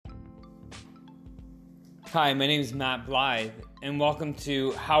Hi, my name is Matt Blythe, and welcome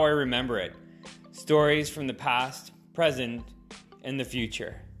to How I Remember It. Stories from the past, present, and the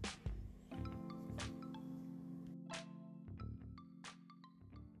future.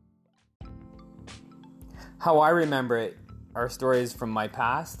 How I remember it are stories from my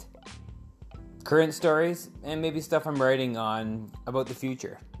past, current stories, and maybe stuff I'm writing on about the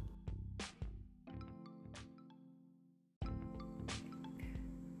future.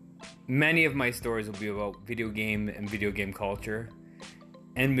 Many of my stories will be about video game and video game culture,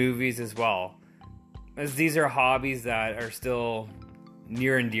 and movies as well, as these are hobbies that are still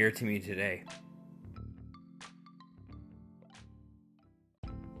near and dear to me today.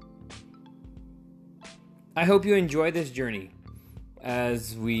 I hope you enjoy this journey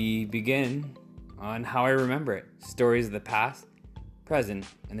as we begin on How I Remember It, stories of the past, present,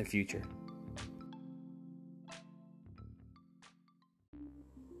 and the future.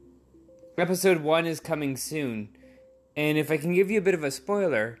 Episode 1 is coming soon, and if I can give you a bit of a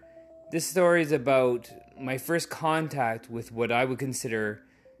spoiler, this story is about my first contact with what I would consider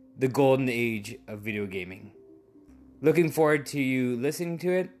the golden age of video gaming. Looking forward to you listening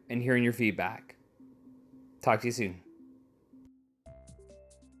to it and hearing your feedback. Talk to you soon.